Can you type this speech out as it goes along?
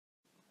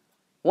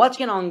What's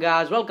going on,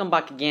 guys? Welcome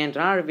back again to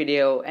another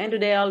video, and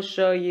today I'll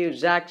show you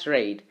Zack's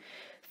raid.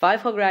 5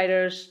 Hog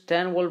Riders,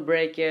 10 Wall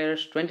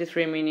Breakers,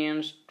 23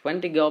 Minions,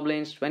 20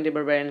 Goblins, 20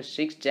 Barbarians,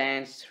 6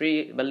 Giants,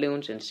 3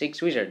 Balloons and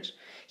 6 Wizards.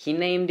 He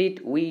named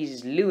it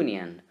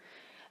HoWaWiGoGiBarLoonion.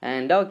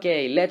 And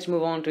okay, let's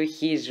move on to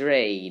his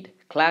raid.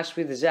 Clash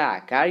with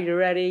Zack. Are you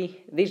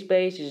ready? This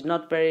base is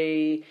not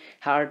very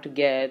hard to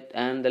get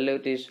and the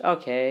loot is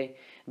okay,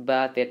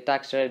 but the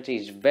attack strategy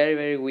is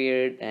very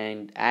weird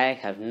and I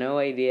have no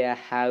idea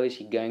how is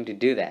he going to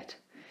do that.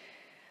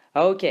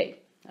 Okay,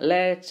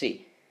 let's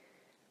see.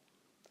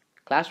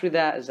 Clash with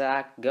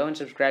Zack, go and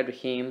subscribe to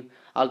him.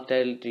 I'll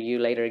tell to you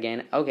later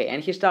again. Okay,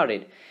 and he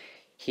started.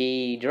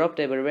 He dropped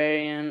a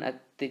barbarian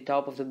at the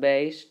top of the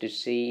base to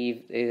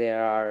see if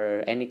there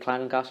are any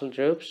clan castle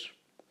troops.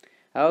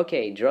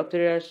 Okay, drop the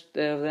rest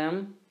of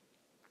them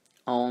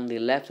on the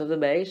left of the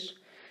base.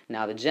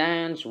 Now the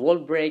giants, wall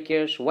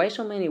breakers. Why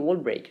so many wall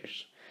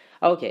breakers?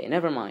 Okay,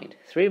 never mind.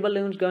 3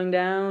 balloons going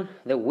down.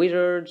 The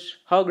wizards,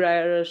 hog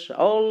riders,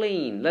 all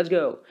in. Let's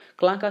go.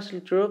 Clan castle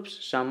troops,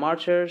 some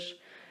archers,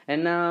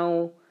 and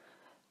now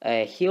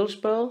a heal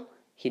spell.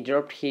 He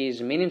dropped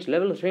his minions,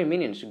 level 3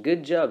 minions.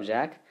 Good job,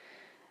 Zack.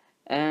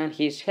 And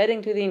he's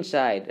heading to the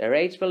inside. A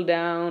raid spell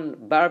down,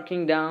 Barb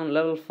King down,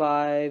 level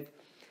 5.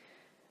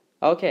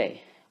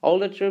 Okay, all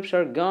the troops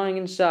are going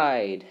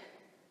inside.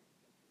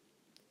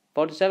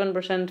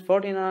 47%,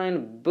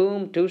 49,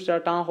 boom,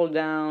 2-star Town Hall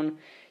down.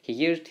 He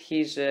used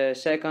his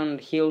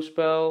second heal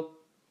spell,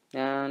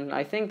 and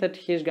I think that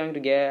he's going to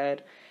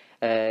get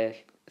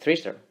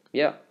 3-star,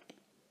 yeah.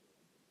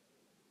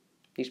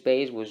 This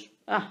base was,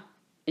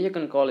 you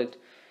can call it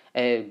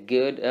a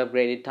good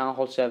upgraded Town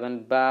Hall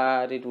 7,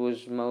 but it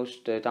was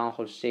most Town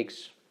Hall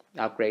 6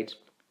 upgrades.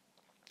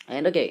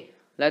 And okay,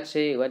 let's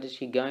see what is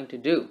he going to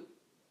do.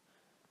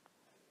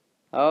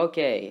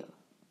 Okay,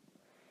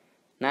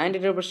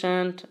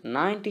 92%,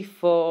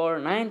 94,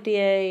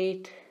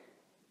 98,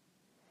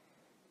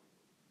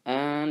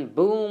 and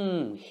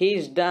boom,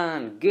 he's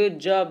done. Good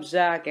job,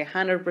 Zack,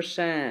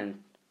 100%.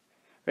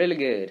 Really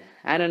good.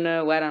 I don't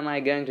know what am I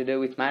going to do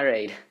with my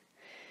raid.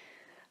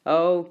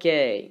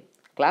 Okay,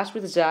 Clash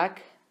with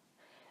Zack,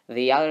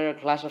 the other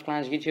Clash of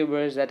Clans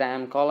YouTubers that I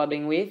am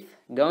collabing with.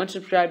 Go and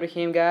subscribe to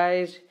him,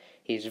 guys.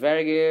 He's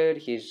very good.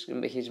 He's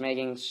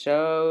making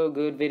so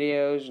good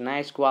videos,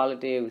 nice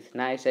quality with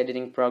nice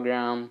editing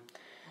program,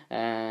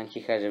 and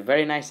he has a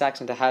very nice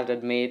accent, I have to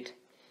admit.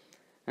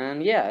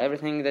 And yeah,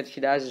 everything that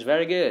he does is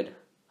very good.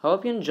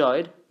 Hope you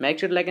enjoyed. Make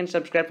sure to like and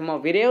subscribe for more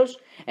videos,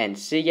 and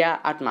see ya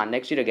at my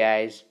next video,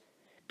 guys.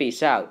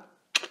 Peace out.